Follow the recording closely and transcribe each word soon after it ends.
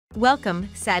Welcome,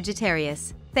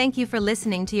 Sagittarius. Thank you for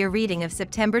listening to your reading of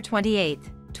September 28,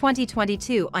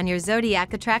 2022 on your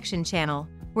Zodiac Attraction channel,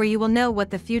 where you will know what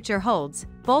the future holds,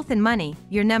 both in money,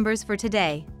 your numbers for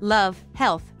today, love,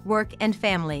 health, work and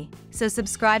family. So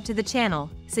subscribe to the channel,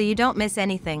 so you don't miss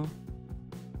anything.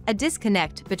 A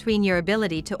disconnect between your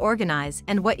ability to organize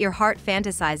and what your heart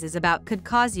fantasizes about could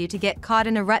cause you to get caught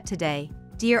in a rut today,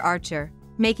 dear Archer,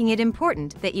 making it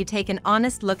important that you take an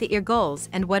honest look at your goals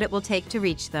and what it will take to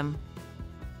reach them.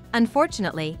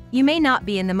 Unfortunately, you may not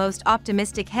be in the most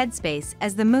optimistic headspace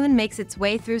as the moon makes its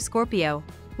way through Scorpio,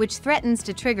 which threatens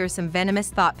to trigger some venomous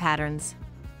thought patterns.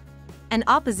 An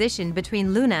opposition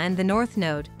between Luna and the North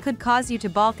Node could cause you to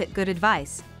balk at good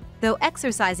advice, though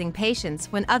exercising patience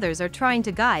when others are trying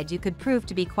to guide you could prove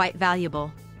to be quite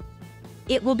valuable.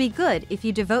 It will be good if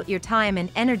you devote your time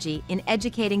and energy in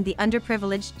educating the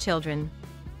underprivileged children.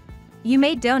 You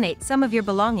may donate some of your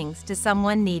belongings to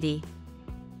someone needy.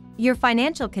 Your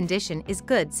financial condition is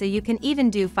good, so you can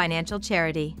even do financial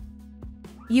charity.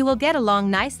 You will get along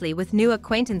nicely with new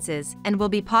acquaintances and will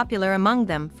be popular among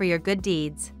them for your good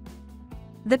deeds.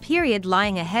 The period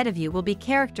lying ahead of you will be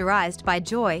characterized by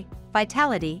joy,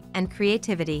 vitality, and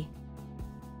creativity.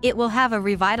 It will have a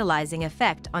revitalizing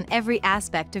effect on every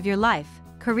aspect of your life,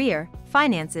 career,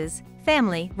 finances,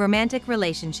 family, romantic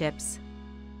relationships.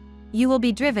 You will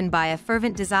be driven by a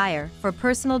fervent desire for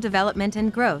personal development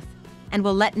and growth, and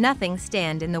will let nothing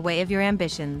stand in the way of your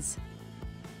ambitions.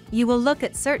 You will look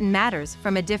at certain matters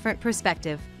from a different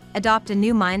perspective, adopt a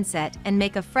new mindset and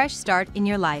make a fresh start in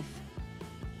your life.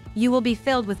 You will be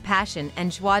filled with passion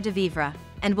and joie de vivre,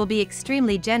 and will be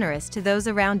extremely generous to those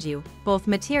around you, both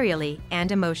materially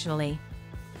and emotionally.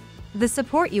 The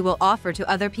support you will offer to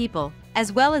other people,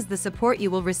 as well as the support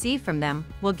you will receive from them,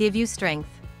 will give you strength.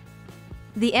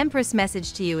 The Empress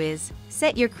message to you is,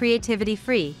 set your creativity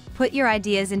free, put your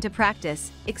ideas into practice,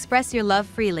 express your love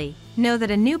freely, know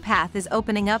that a new path is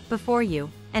opening up before you,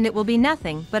 and it will be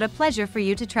nothing but a pleasure for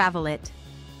you to travel it.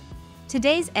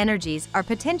 Today's energies are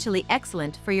potentially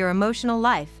excellent for your emotional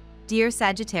life, dear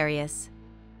Sagittarius.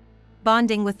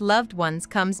 Bonding with loved ones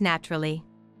comes naturally.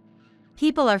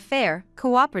 People are fair,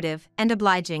 cooperative, and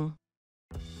obliging.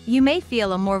 You may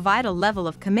feel a more vital level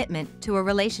of commitment to a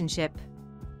relationship.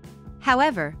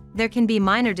 However, there can be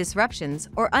minor disruptions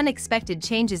or unexpected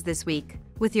changes this week,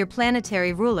 with your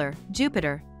planetary ruler,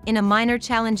 Jupiter, in a minor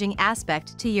challenging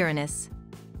aspect to Uranus.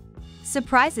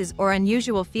 Surprises or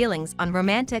unusual feelings on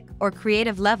romantic or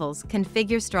creative levels can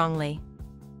figure strongly.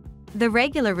 The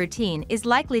regular routine is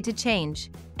likely to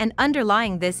change, and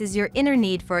underlying this is your inner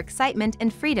need for excitement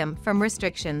and freedom from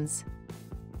restrictions.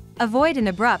 Avoid an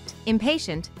abrupt,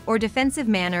 impatient, or defensive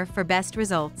manner for best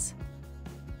results.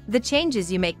 The changes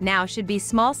you make now should be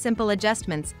small, simple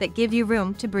adjustments that give you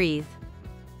room to breathe.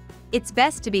 It's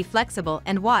best to be flexible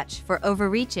and watch for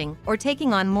overreaching or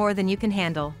taking on more than you can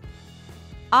handle.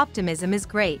 Optimism is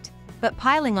great, but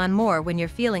piling on more when you're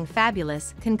feeling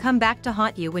fabulous can come back to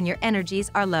haunt you when your energies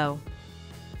are low.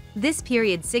 This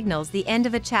period signals the end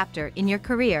of a chapter in your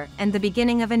career and the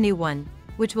beginning of a new one,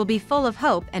 which will be full of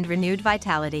hope and renewed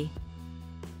vitality.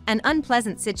 An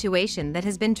unpleasant situation that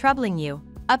has been troubling you,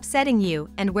 upsetting you,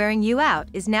 and wearing you out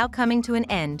is now coming to an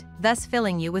end, thus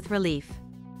filling you with relief.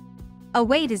 A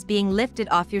weight is being lifted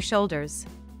off your shoulders.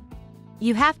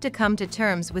 You have to come to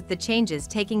terms with the changes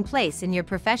taking place in your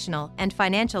professional and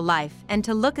financial life and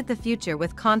to look at the future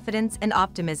with confidence and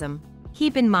optimism.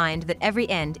 Keep in mind that every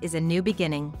end is a new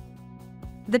beginning.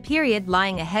 The period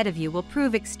lying ahead of you will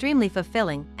prove extremely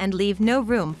fulfilling and leave no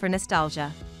room for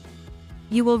nostalgia.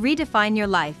 You will redefine your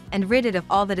life and rid it of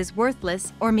all that is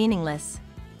worthless or meaningless.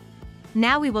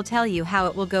 Now we will tell you how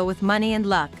it will go with money and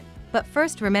luck, but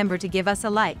first remember to give us a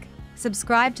like,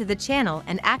 subscribe to the channel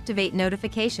and activate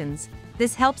notifications.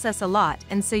 This helps us a lot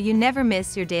and so you never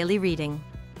miss your daily reading.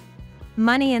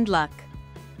 Money and luck.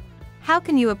 How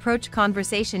can you approach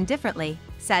conversation differently,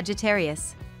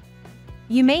 Sagittarius?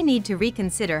 You may need to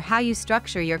reconsider how you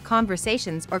structure your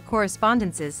conversations or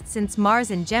correspondences since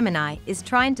Mars in Gemini is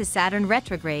trine to Saturn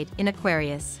retrograde in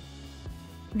Aquarius.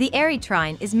 The airy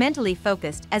trine is mentally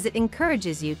focused as it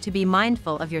encourages you to be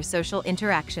mindful of your social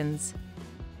interactions.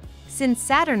 Since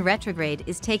Saturn retrograde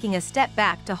is taking a step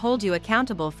back to hold you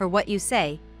accountable for what you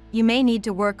say, you may need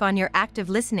to work on your active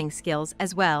listening skills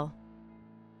as well.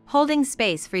 Holding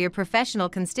space for your professional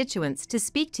constituents to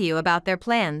speak to you about their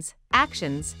plans,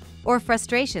 actions, or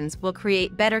frustrations will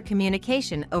create better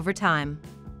communication over time.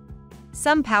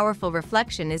 Some powerful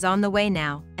reflection is on the way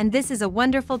now, and this is a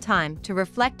wonderful time to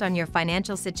reflect on your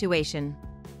financial situation.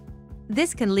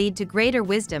 This can lead to greater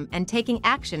wisdom and taking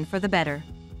action for the better.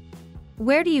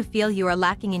 Where do you feel you are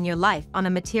lacking in your life on a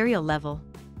material level?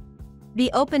 Be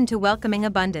open to welcoming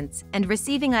abundance and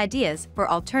receiving ideas for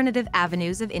alternative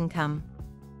avenues of income.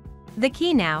 The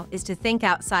key now is to think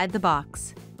outside the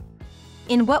box.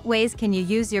 In what ways can you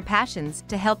use your passions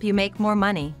to help you make more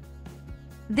money?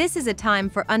 This is a time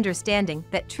for understanding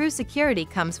that true security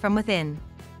comes from within.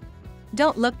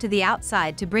 Don't look to the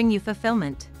outside to bring you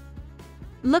fulfillment.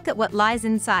 Look at what lies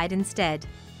inside instead.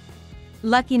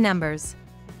 Lucky numbers.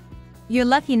 Your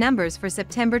lucky numbers for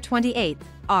September 28th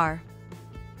are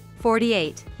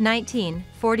 48, 19,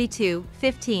 42,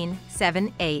 15,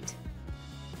 7, 8.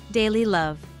 Daily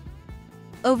love.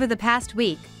 Over the past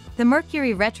week, the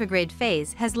Mercury retrograde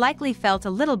phase has likely felt a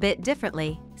little bit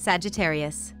differently,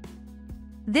 Sagittarius.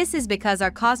 This is because our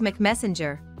cosmic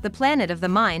messenger, the planet of the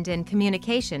mind and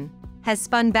communication, has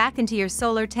spun back into your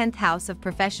solar 10th house of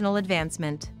professional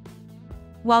advancement.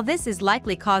 While this is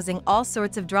likely causing all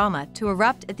sorts of drama to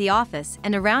erupt at the office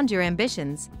and around your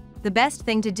ambitions, the best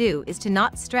thing to do is to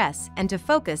not stress and to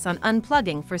focus on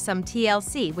unplugging for some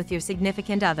TLC with your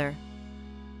significant other.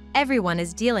 Everyone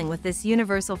is dealing with this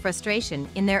universal frustration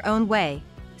in their own way,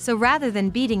 so rather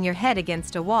than beating your head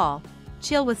against a wall,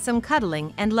 chill with some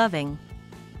cuddling and loving.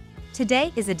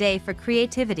 Today is a day for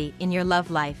creativity in your love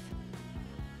life.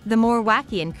 The more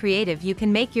wacky and creative you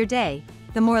can make your day,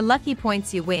 the more lucky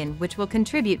points you win, which will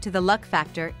contribute to the luck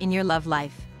factor in your love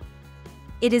life.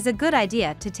 It is a good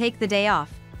idea to take the day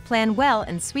off, plan well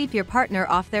and sweep your partner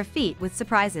off their feet with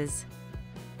surprises.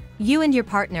 You and your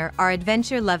partner are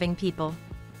adventure-loving people.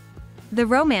 The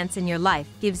romance in your life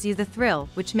gives you the thrill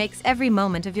which makes every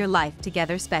moment of your life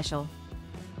together special.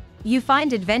 You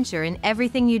find adventure in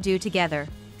everything you do together,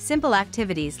 simple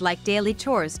activities like daily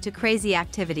chores to crazy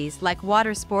activities like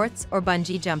water sports or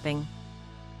bungee jumping.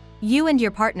 You and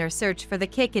your partner search for the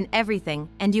kick in everything,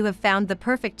 and you have found the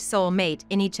perfect soul mate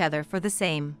in each other for the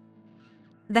same.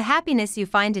 The happiness you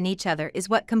find in each other is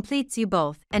what completes you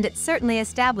both, and it certainly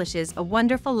establishes a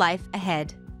wonderful life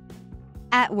ahead.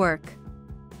 At work.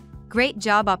 Great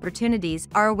job opportunities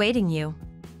are awaiting you.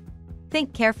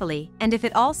 Think carefully, and if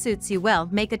it all suits you well,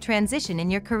 make a transition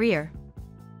in your career.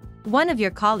 One of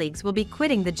your colleagues will be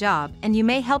quitting the job, and you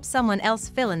may help someone else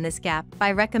fill in this gap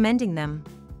by recommending them.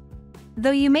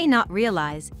 Though you may not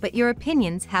realize, but your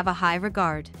opinions have a high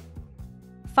regard.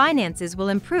 Finances will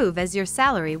improve as your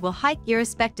salary will hike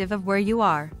irrespective of where you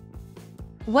are.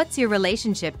 What's your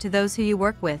relationship to those who you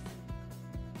work with?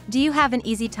 Do you have an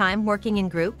easy time working in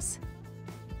groups?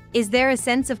 Is there a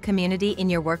sense of community in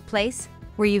your workplace,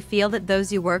 where you feel that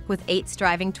those you work with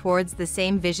striving towards the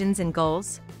same visions and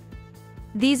goals?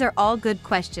 These are all good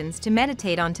questions to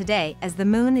meditate on today, as the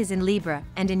moon is in Libra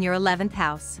and in your 11th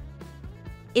house.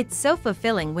 It's so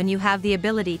fulfilling when you have the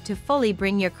ability to fully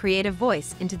bring your creative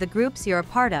voice into the groups you're a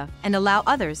part of and allow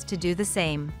others to do the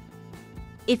same.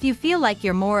 If you feel like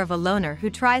you're more of a loner who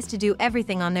tries to do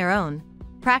everything on their own,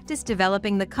 practice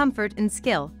developing the comfort and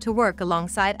skill to work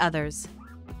alongside others.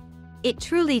 It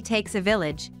truly takes a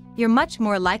village. You're much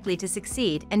more likely to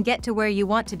succeed and get to where you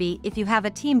want to be if you have a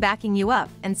team backing you up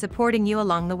and supporting you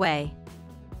along the way.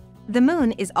 The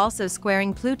moon is also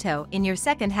squaring Pluto in your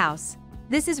 2nd house.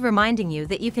 This is reminding you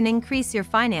that you can increase your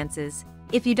finances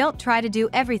if you don't try to do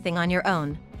everything on your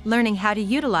own, learning how to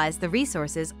utilize the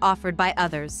resources offered by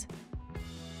others.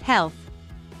 Health.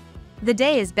 The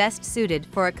day is best suited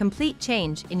for a complete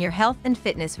change in your health and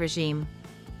fitness regime.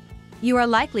 You are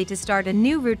likely to start a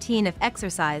new routine of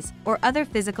exercise or other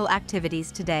physical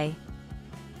activities today.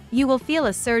 You will feel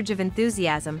a surge of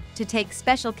enthusiasm to take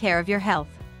special care of your health.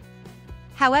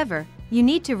 However, you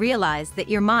need to realize that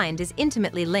your mind is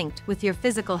intimately linked with your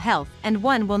physical health, and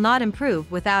one will not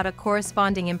improve without a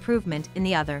corresponding improvement in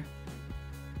the other.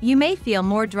 You may feel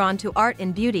more drawn to art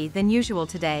and beauty than usual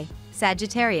today,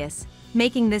 Sagittarius,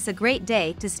 making this a great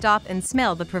day to stop and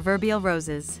smell the proverbial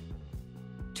roses.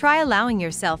 Try allowing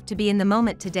yourself to be in the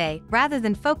moment today rather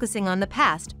than focusing on the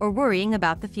past or worrying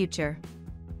about the future.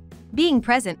 Being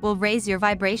present will raise your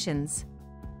vibrations.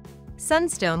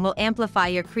 Sunstone will amplify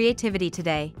your creativity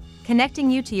today, connecting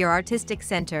you to your artistic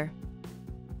center.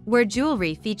 Wear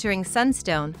jewelry featuring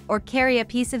sunstone or carry a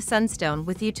piece of sunstone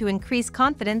with you to increase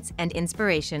confidence and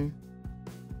inspiration.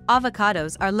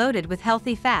 Avocados are loaded with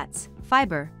healthy fats,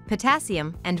 fiber,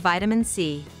 potassium, and vitamin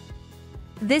C.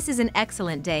 This is an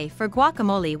excellent day for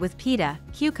guacamole with pita,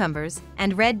 cucumbers,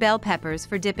 and red bell peppers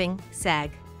for dipping,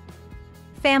 Sag.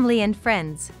 Family and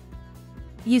friends.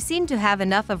 You seem to have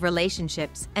enough of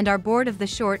relationships and are bored of the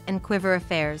short and quiver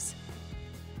affairs.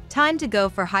 Time to go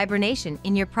for hibernation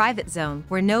in your private zone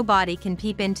where nobody can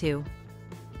peep into.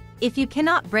 If you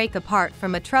cannot break apart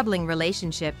from a troubling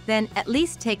relationship, then at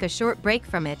least take a short break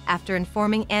from it after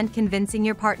informing and convincing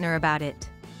your partner about it.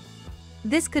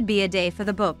 This could be a day for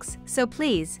the books, so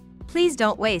please Please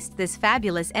don't waste this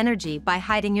fabulous energy by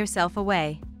hiding yourself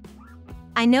away.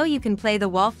 I know you can play the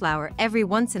wallflower every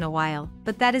once in a while,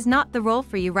 but that is not the role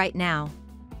for you right now.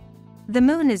 The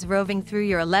moon is roving through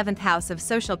your 11th house of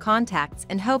social contacts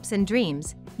and hopes and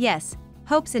dreams. Yes,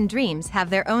 hopes and dreams have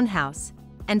their own house.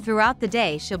 And throughout the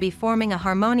day she'll be forming a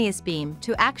harmonious beam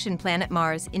to action planet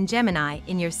Mars in Gemini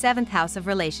in your 7th house of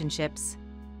relationships.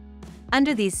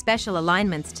 Under these special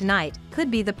alignments tonight could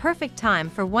be the perfect time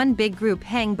for one big group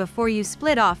hang before you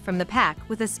split off from the pack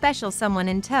with a special someone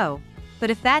in tow. But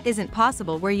if that isn't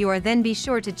possible where you are, then be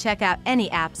sure to check out any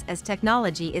apps as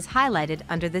technology is highlighted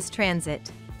under this transit.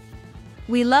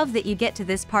 We love that you get to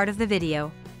this part of the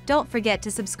video. Don't forget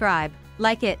to subscribe,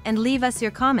 like it, and leave us your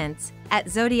comments. At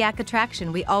Zodiac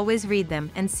Attraction we always read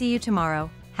them, and see you tomorrow.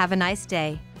 Have a nice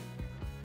day.